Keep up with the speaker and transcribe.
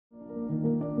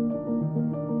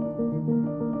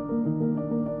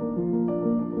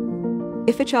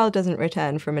If a child doesn't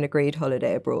return from an agreed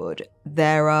holiday abroad,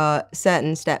 there are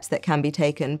certain steps that can be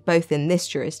taken both in this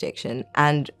jurisdiction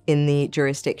and in the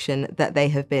jurisdiction that they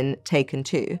have been taken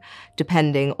to,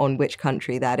 depending on which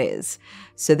country that is.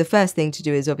 So the first thing to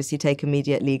do is obviously take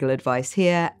immediate legal advice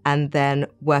here and then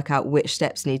work out which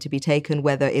steps need to be taken,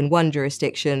 whether in one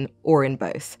jurisdiction or in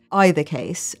both. Either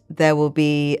case, there will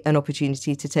be an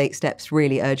opportunity to take steps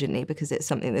really urgently because it's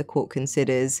something the court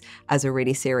considers as a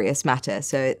really serious matter.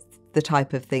 So it's the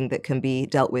type of thing that can be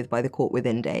dealt with by the court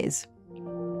within days.